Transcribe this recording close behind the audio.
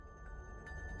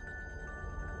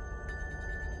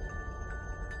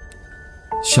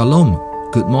Shalom,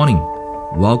 good morning.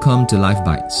 Welcome to Life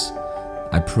Bites.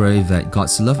 I pray that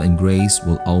God's love and grace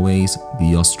will always be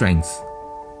your strength.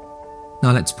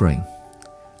 Now let's pray.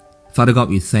 Father God,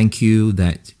 we thank you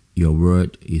that your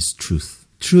word is truth.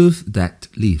 Truth that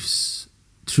lives.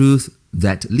 Truth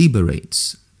that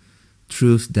liberates.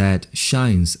 Truth that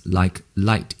shines like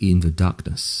light in the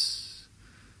darkness.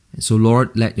 And so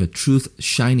Lord, let your truth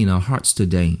shine in our hearts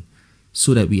today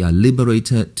so that we are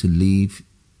liberated to live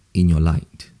in your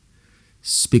light.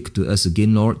 Speak to us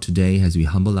again, Lord, today as we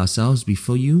humble ourselves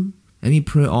before you. And we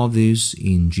pray all this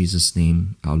in Jesus'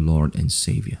 name, our Lord and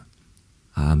Savior.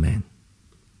 Amen.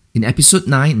 In episode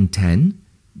 9 and 10,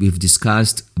 we've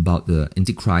discussed about the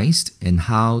Antichrist and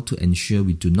how to ensure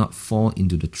we do not fall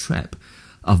into the trap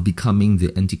of becoming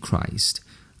the Antichrist,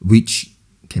 which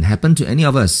can happen to any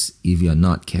of us if we are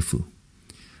not careful.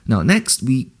 Now, next,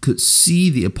 we could see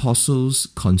the apostles'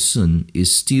 concern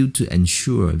is still to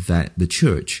ensure that the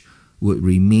church would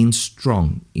remain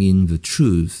strong in the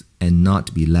truth and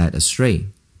not be led astray.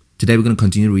 Today, we're going to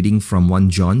continue reading from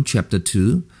 1 John chapter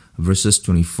 2, verses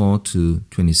 24 to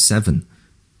 27.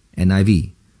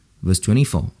 NIV, verse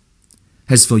 24.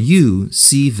 As for you,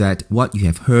 see that what you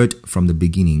have heard from the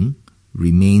beginning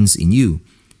remains in you.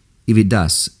 If it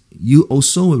does, you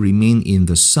also will remain in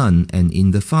the Son and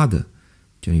in the Father.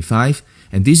 25.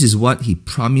 And this is what he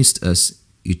promised us,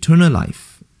 eternal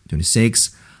life.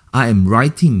 26. I am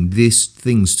writing these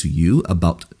things to you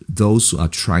about those who are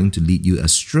trying to lead you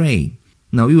astray.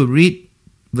 Now we will read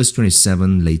verse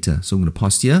 27 later. So I'm going to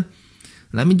pause here.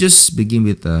 Let me just begin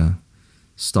with a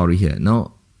story here.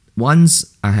 Now,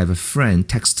 once I have a friend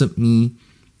texted me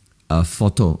a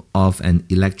photo of an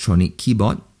electronic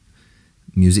keyboard,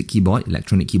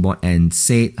 electronic keyboard, and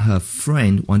said her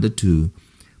friend wanted to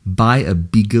buy a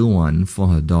bigger one for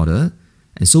her daughter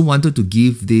and so wanted to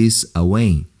give this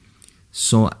away.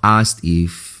 So asked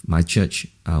if my church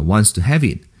wants to have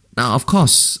it. Now, of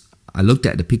course, I looked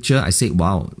at the picture. I said,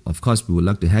 wow, of course, we would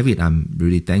like to have it. I'm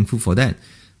really thankful for that.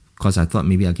 Because I thought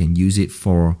maybe I can use it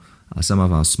for some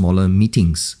of our smaller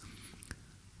meetings.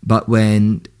 But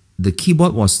when the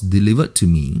keyboard was delivered to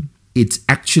me, it's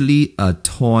actually a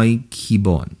toy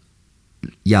keyboard.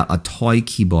 Yeah, a toy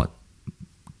keyboard.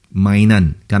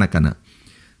 Mainan, kanak-kanak.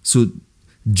 So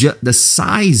the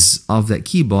size of that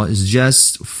keyboard is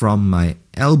just from my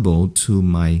elbow to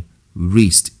my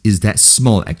wrist. Is that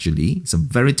small actually? It's a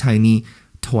very tiny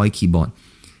toy keyboard.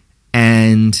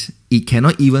 And it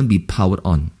cannot even be powered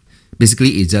on.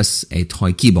 Basically, it's just a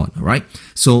toy keyboard, right?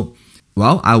 So,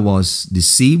 well, I was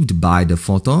deceived by the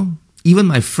photo. Even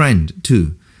my friend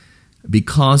too.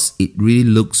 Because it really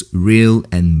looks real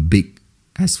and big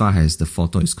as far as the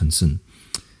photo is concerned.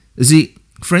 You see,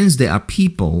 friends, there are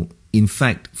people, in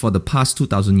fact, for the past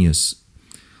 2,000 years,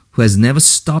 who has never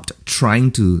stopped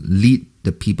trying to lead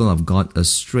the people of God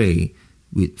astray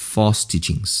with false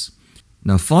teachings.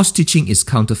 Now, false teaching is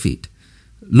counterfeit.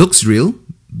 Looks real,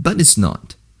 but it's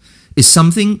not. It's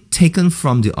something taken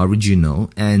from the original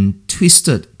and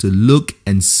twisted to look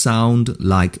and sound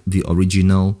like the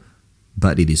original,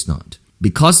 but it is not.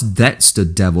 Because that's the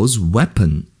devil's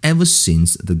weapon ever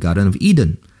since the Garden of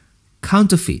Eden.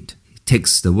 Counterfeit. He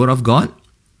takes the word of God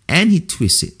and he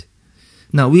twists it.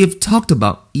 Now, we have talked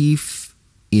about Eve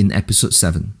in episode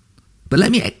 7. But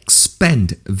let me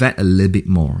expand that a little bit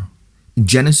more. In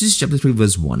Genesis chapter 3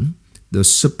 verse 1, the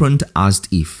serpent asked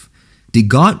Eve, did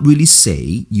God really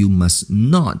say you must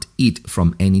not eat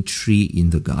from any tree in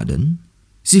the garden?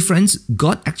 See, friends,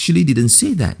 God actually didn't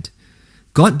say that.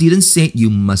 God didn't say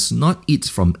you must not eat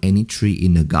from any tree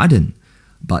in the garden.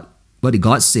 But what did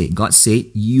God say? God said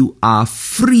you are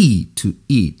free to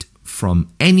eat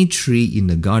from any tree in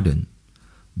the garden,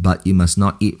 but you must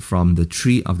not eat from the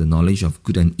tree of the knowledge of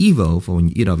good and evil, for when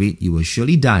you eat of it, you will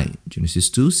surely die.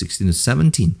 Genesis 2, 16 to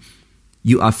 17.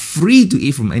 You are free to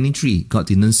eat from any tree. God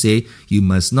didn't say you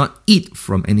must not eat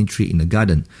from any tree in the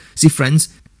garden. See,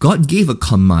 friends, God gave a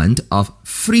command of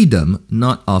freedom,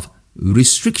 not of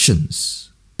restrictions.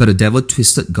 But the devil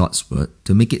twisted God's word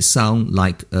to make it sound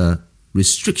like a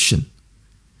restriction.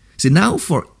 See, now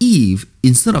for Eve,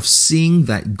 instead of seeing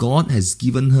that God has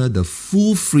given her the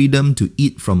full freedom to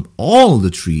eat from all the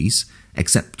trees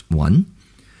except one,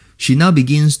 she now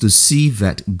begins to see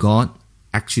that God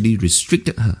actually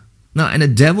restricted her. Now, and the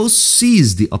devil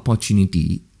seized the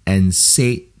opportunity and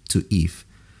said to Eve,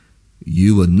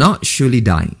 you will not surely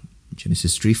die.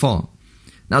 Genesis 3:4.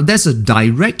 Now, that's a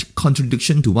direct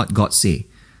contradiction to what God said.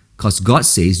 Because God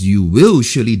says you will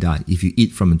surely die if you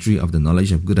eat from a tree of the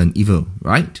knowledge of good and evil,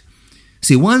 right?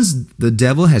 See, once the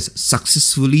devil has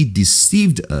successfully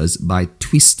deceived us by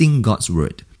twisting God's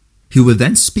word, he will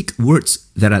then speak words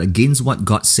that are against what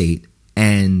God said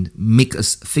and make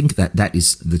us think that that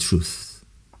is the truth.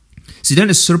 See, then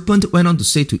the serpent went on to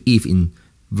say to Eve in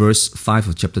verse 5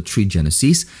 of chapter 3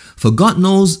 Genesis, "For God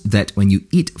knows that when you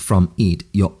eat from it,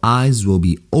 your eyes will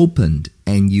be opened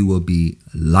and you will be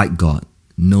like God,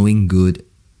 knowing good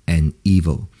and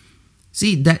evil."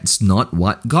 See, that's not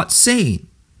what God said.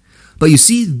 But you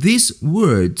see, these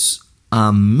words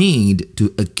are made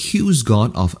to accuse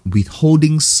God of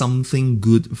withholding something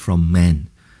good from man.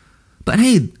 But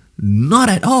hey, not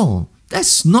at all.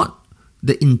 That's not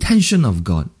the intention of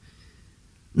God.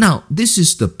 Now, this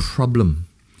is the problem.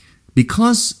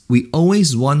 Because we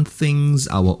always want things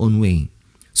our own way.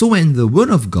 So when the word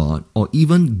of God or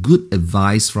even good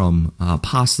advice from our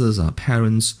pastors, our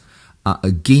parents are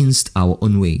against our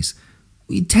own ways,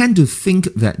 we tend to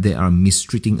think that they are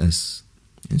mistreating us.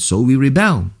 And so we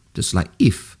rebel, just like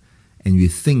Eve, and we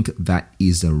think that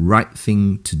is the right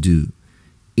thing to do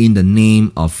in the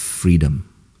name of freedom.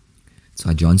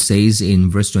 So John says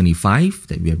in verse 25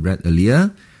 that we have read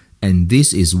earlier, "And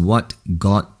this is what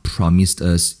God promised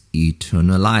us,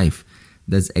 eternal life."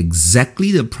 That's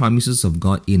exactly the promises of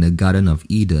God in the Garden of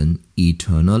Eden,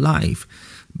 eternal life.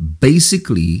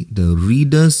 Basically, the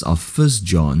readers of 1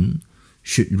 John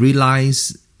should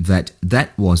realize that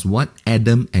that was what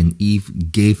Adam and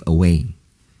Eve gave away.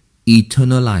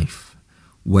 Eternal life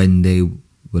when they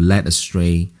were led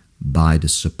astray by the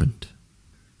serpent.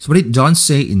 So what did John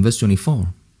say in verse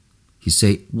 24? He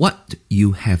said, "What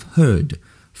you have heard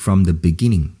from the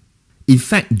beginning." In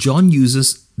fact, John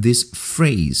uses this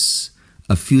phrase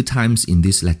a few times in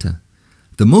this letter.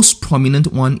 The most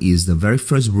prominent one is the very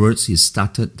first words he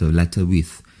started the letter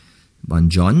with. 1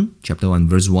 John chapter 1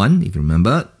 verse 1, if you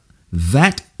remember,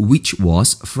 "That which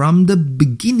was from the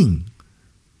beginning."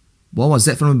 What was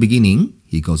that from the beginning?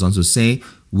 He goes on to say,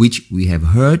 "Which we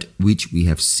have heard, which we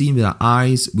have seen with our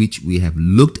eyes, which we have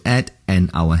looked at, and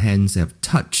our hands have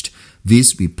touched.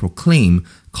 This we proclaim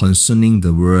concerning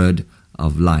the word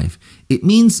of life." It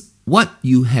means what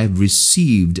you have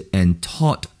received and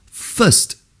taught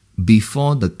first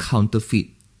before the counterfeit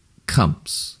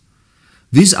comes.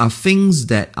 These are things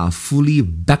that are fully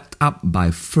backed up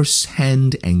by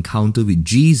first-hand encounter with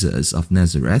Jesus of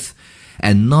Nazareth,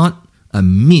 and not a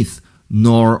myth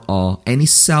nor any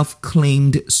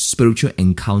self-claimed spiritual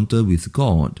encounter with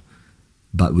God,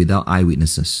 but without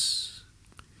eyewitnesses.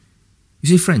 You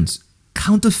see, friends,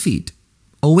 counterfeit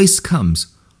always comes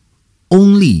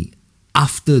only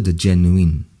after the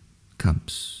genuine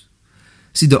comes.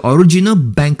 See, the original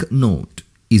banknote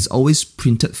is always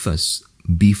printed first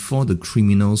before the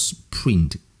criminals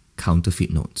print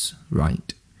counterfeit notes,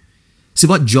 right? See,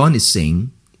 what John is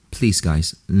saying, please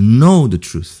guys, know the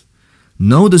truth.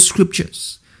 Know the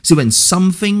scriptures. See, when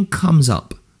something comes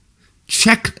up,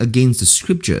 check against the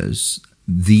scriptures,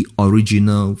 the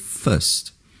original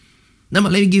first. Now,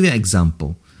 let me give you an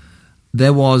example.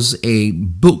 There was a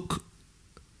book,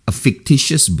 a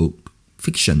fictitious book,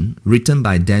 fiction, written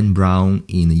by Dan Brown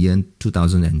in the year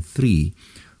 2003,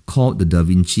 called The Da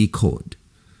Vinci Code,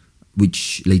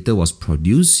 which later was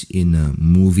produced in a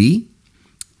movie.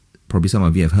 Probably some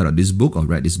of you have heard of this book or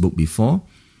read this book before.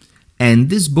 And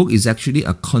this book is actually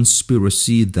a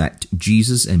conspiracy that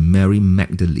Jesus and Mary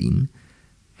Magdalene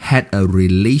had a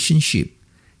relationship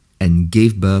and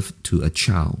gave birth to a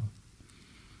child.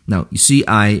 Now, you see,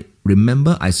 I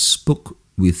remember I spoke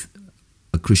with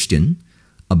a Christian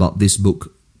about this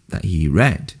book that he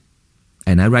read,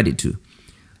 and I read it too.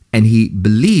 And he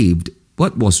believed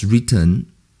what was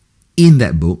written in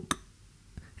that book,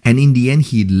 and in the end,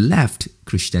 he left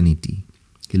Christianity.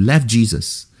 He left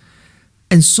Jesus.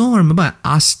 And so I remember I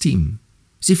asked him,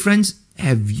 see, friends,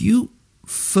 have you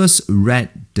first read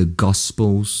the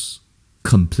Gospels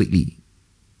completely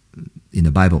in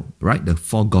the Bible, right? The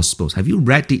 4 Gospels. Have you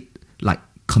read it like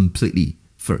completely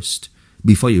first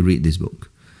before you read this book?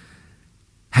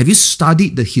 Have you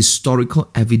studied the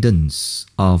historical evidence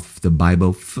of the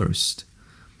Bible first?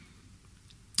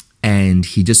 And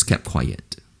he just kept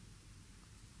quiet.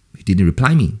 He didn't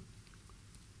reply me.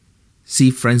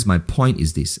 See, friends, my point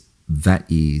is this. That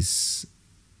is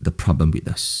the problem with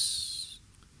us.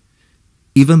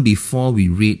 Even before we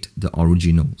read the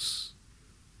originals,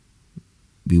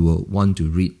 we will want to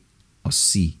read or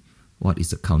see what is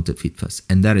the counterfeit first.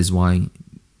 And that is why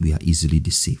we are easily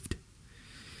deceived.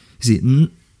 You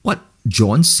see, what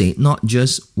John said, not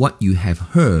just what you have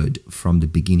heard from the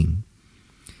beginning.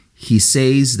 He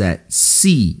says that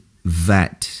see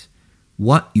that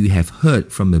what you have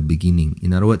heard from the beginning.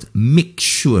 In other words, make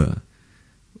sure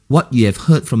what you have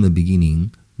heard from the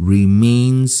beginning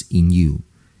remains in you.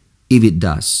 If it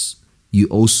does, you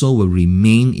also will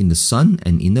remain in the Son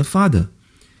and in the Father.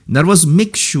 In other words,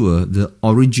 make sure the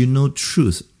original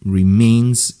truth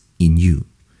remains in you.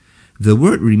 The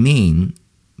word remain,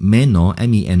 meno,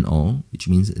 M-E-N-O, which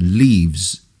means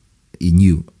lives in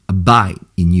you, abide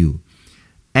in you.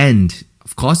 And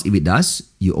of course, if it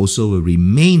does, you also will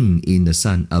remain in the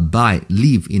Son, abide,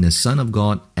 live in the Son of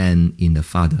God and in the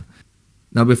Father.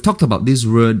 Now, we've talked about this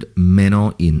word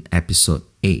meno in episode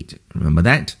 8. Remember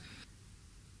that?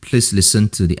 Please listen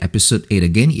to the episode 8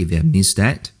 again if you have missed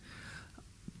that.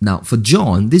 Now, for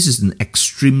John, this is an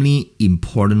extremely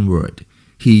important word.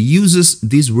 He uses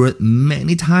this word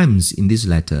many times in this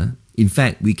letter. In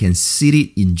fact, we can see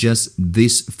it in just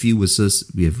these few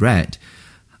verses we have read,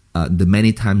 the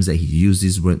many times that he used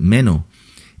this word meno.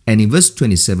 And in verse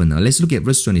 27, now let's look at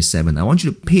verse 27. I want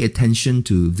you to pay attention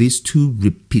to these two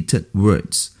repeated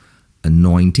words,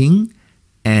 anointing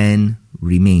and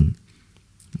remain.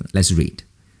 Let's read.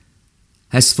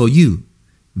 As for you,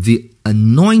 the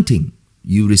anointing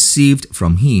you received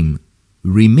from him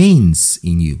remains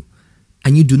in you,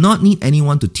 and you do not need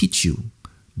anyone to teach you,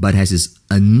 but as his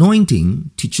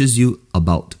anointing teaches you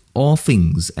about all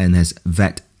things, and as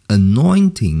that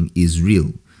anointing is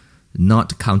real,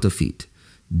 not counterfeit,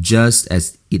 just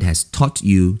as it has taught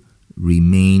you,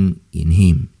 remain in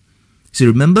him. So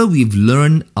remember, we've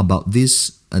learned about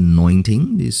this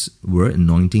anointing, this word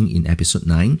anointing in episode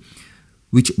 9,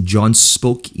 which John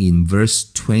spoke in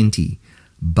verse 20.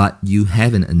 But you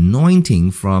have an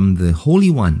anointing from the Holy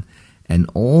One, and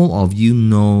all of you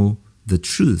know the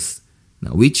truth.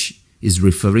 Now, which is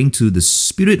referring to the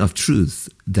Spirit of truth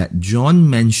that John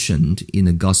mentioned in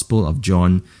the Gospel of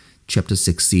John chapter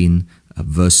 16,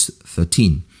 verse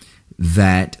 13,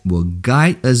 that will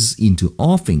guide us into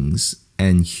all things.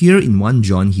 And here in 1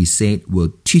 John, he said,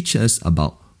 will teach us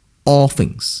about all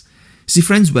things. See,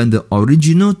 friends, when the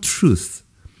original truth,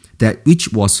 that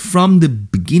which was from the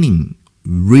beginning,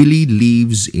 really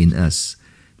lives in us,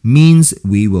 means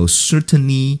we will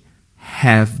certainly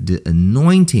have the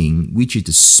anointing, which is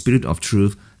the Spirit of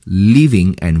truth,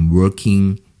 living and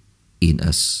working in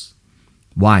us.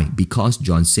 Why? Because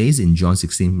John says in John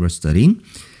 16 verse 13,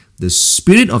 the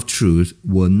Spirit of truth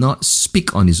will not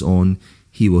speak on his own,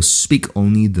 he will speak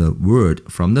only the word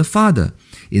from the Father.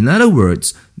 In other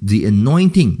words, the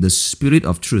anointing, the Spirit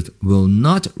of truth, will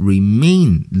not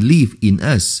live in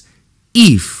us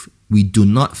if we do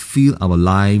not fill our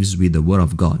lives with the Word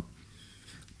of God,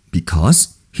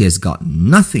 because he has got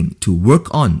nothing to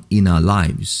work on in our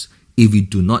lives if we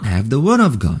do not have the Word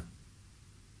of God.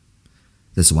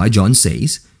 That's why John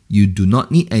says, you do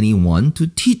not need anyone to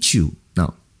teach you.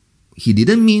 Now, he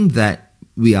didn't mean that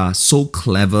we are so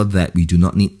clever that we do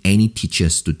not need any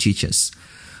teachers to teach us.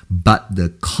 But the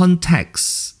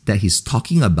context that he's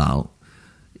talking about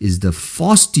is the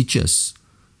false teachers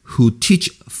who teach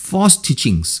false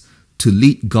teachings to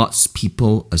lead God's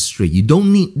people astray. You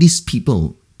don't need these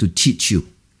people to teach you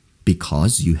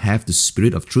because you have the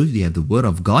Spirit of truth, you have the Word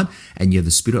of God, and you have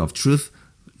the Spirit of truth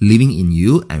living in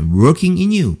you and working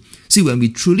in you. See, when we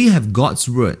truly have God's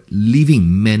Word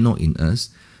living meno in us,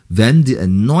 then the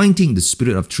anointing, the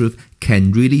Spirit of truth,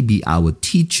 can really be our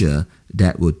teacher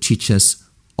that will teach us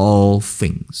all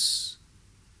things.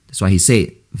 That's why he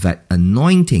said that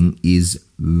anointing is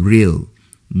real,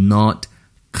 not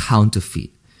counterfeit.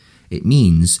 It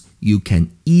means you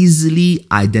can easily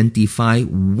identify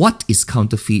what is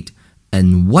counterfeit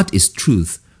and what is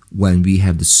truth when we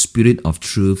have the Spirit of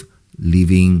truth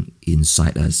living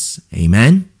inside us.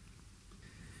 Amen?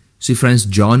 See, friends,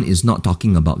 John is not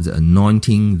talking about the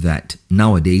anointing that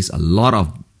nowadays a lot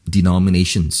of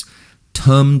denominations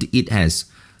termed it as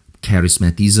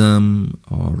charismatism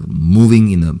or moving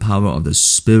in the power of the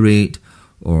Spirit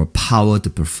or power to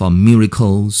perform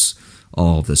miracles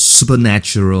or the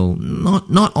supernatural.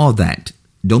 Not all that.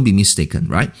 Don't be mistaken,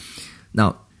 right?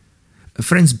 Now,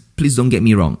 friends, please don't get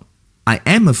me wrong. I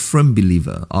am a firm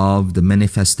believer of the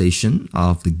manifestation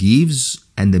of the gifts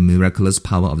and the miraculous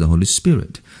power of the Holy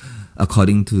Spirit,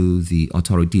 according to the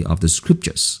authority of the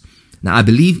Scriptures. Now, I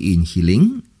believe in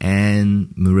healing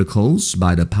and miracles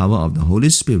by the power of the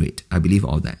Holy Spirit. I believe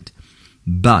all that.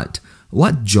 But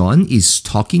what John is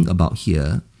talking about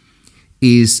here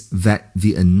is that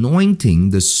the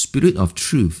anointing, the Spirit of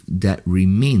truth that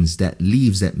remains, that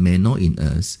lives, that meno in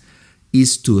us,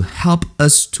 is to help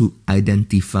us to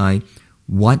identify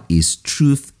what is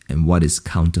truth and what is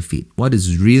counterfeit, what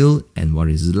is real and what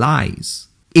is lies.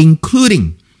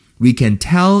 Including, we can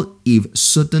tell if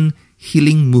certain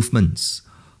healing movements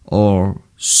or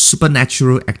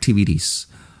supernatural activities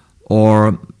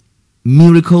or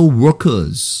miracle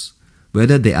workers,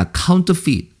 whether they are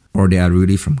counterfeit or they are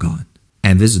really from God.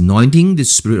 And this anointing, the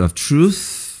Spirit of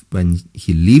truth, when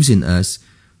he lives in us,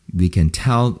 we can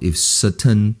tell if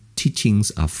certain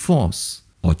teachings are false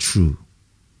or true,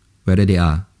 whether they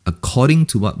are according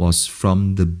to what was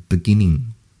from the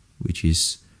beginning, which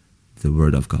is the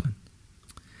Word of God.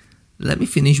 Let me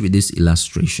finish with this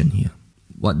illustration here.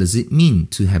 What does it mean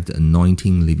to have the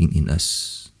anointing living in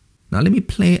us? Now let me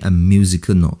play a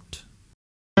musical note.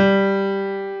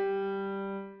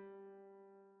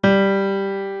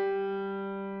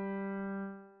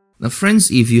 Now friends,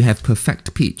 if you have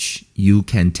perfect pitch, you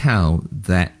can tell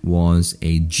that was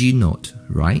a G note,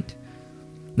 right?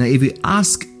 Now if you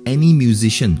ask any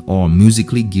musician or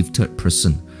musically gifted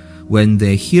person, when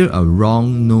they hear a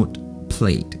wrong note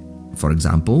played, for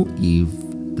example, if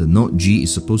the note G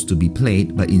is supposed to be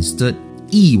played, but instead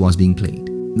E was being played.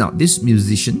 Now, these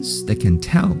musicians, they can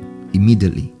tell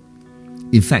immediately.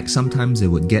 In fact, sometimes they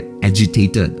would get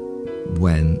agitated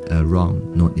when a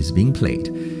wrong note is being played.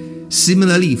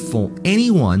 Similarly, for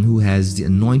anyone who has the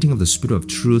anointing of the Spirit of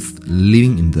truth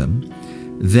living in them,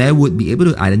 they would be able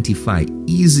to identify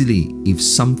easily if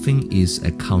something is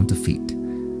a counterfeit.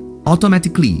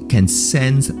 Automatically can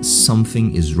sense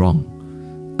something is wrong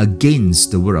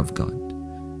against the Word of God.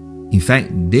 In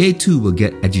fact, they too will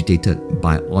get agitated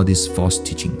by all these false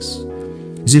teachings.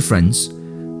 You see, friends,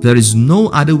 there is no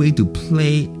other way to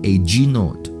play a G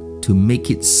note to make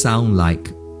it sound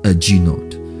like a G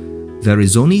note. There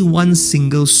is only one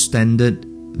single standard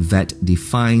that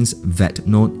defines that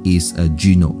note is a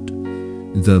G note.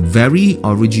 The very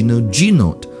original G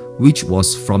note, which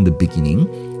was from the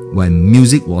beginning when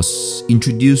music was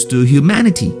introduced to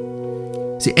humanity.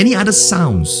 See, any other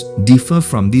sounds differ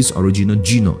from this original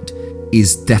G note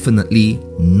is definitely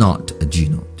not a G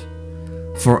note.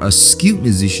 For a skilled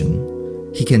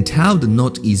musician, he can tell the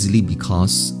note easily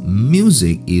because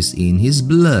music is in his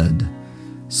blood.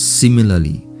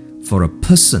 Similarly, for a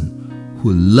person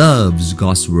who loves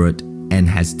God's Word and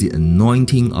has the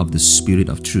anointing of the Spirit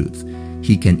of truth,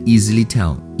 he can easily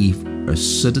tell if a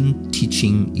certain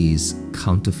teaching is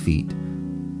counterfeit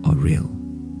or real.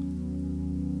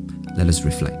 Let us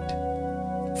reflect.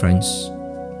 Friends,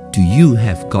 do you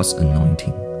have God's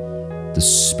anointing, the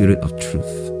Spirit of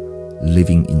truth,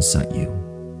 living inside you?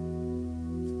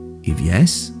 If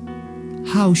yes,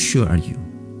 how sure are you?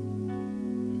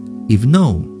 If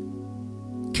no,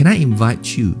 can I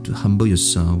invite you to humble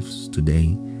yourselves today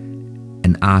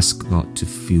and ask God to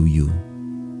fill you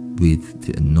with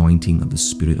the anointing of the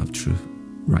Spirit of truth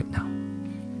right now?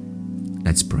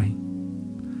 Let's pray.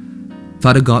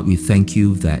 Father God, we thank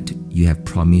you that you have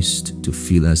promised to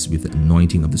fill us with the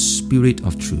anointing of the Spirit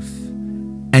of truth.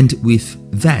 And with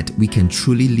that, we can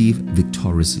truly live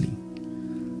victoriously.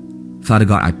 Father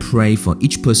God, I pray for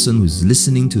each person who is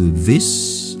listening to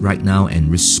this right now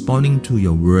and responding to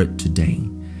your word today.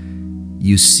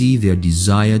 You see their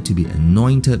desire to be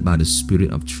anointed by the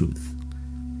Spirit of truth.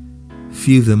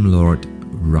 Fill them, Lord,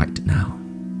 right now.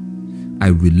 I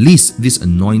release this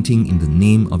anointing in the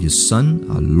name of your Son,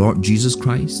 our Lord Jesus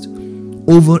Christ,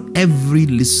 over every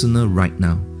listener right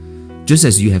now, just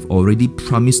as you have already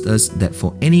promised us that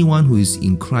for anyone who is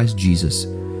in Christ Jesus,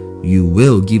 you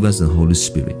will give us the Holy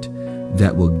Spirit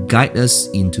that will guide us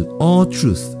into all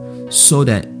truth so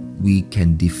that we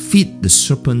can defeat the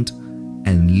serpent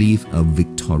and live a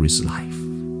victorious life.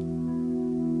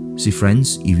 See,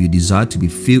 friends, if you desire to be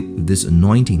filled with this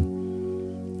anointing,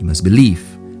 you must believe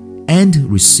and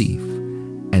receive,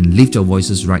 and lift your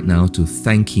voices right now to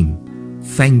thank Him.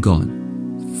 Thank God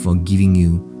for giving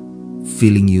you,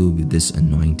 filling you with this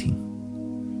anointing.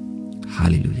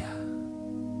 Hallelujah.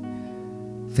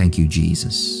 Thank you,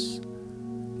 Jesus.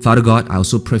 Father God, I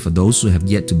also pray for those who have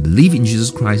yet to believe in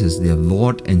Jesus Christ as their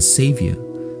Lord and Savior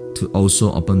to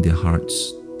also open their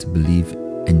hearts to believe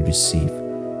and receive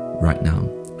right now.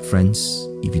 Friends,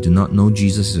 if you do not know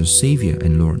Jesus as your Savior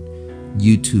and Lord,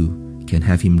 you too can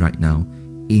have Him right now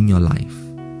in your life.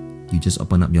 You just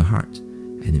open up your heart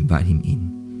and invite Him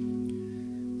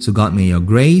in. So God, may your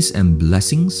grace and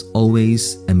blessings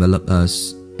always envelop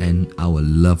us and our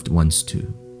loved ones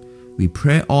too. We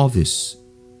pray all this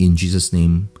in Jesus'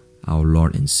 name, our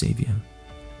Lord and Savior.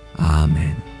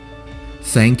 Amen.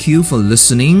 Thank you for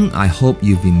listening. I hope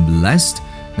you've been blessed.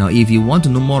 Now, if you want to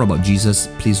know more about Jesus,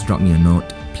 please drop me a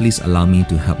note. Please allow me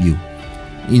to help you.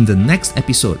 In the next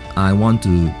episode, I want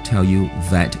to tell you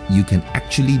that you can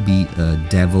actually be a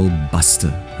devil buster.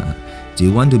 Do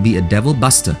you want to be a devil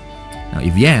buster? Now,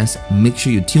 if yes, make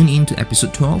sure you tune in to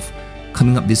episode 12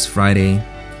 coming up this Friday.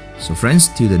 So friends,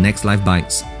 till the next Life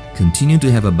Bites, continue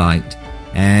to have a bite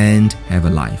and have a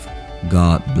life.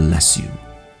 God bless you.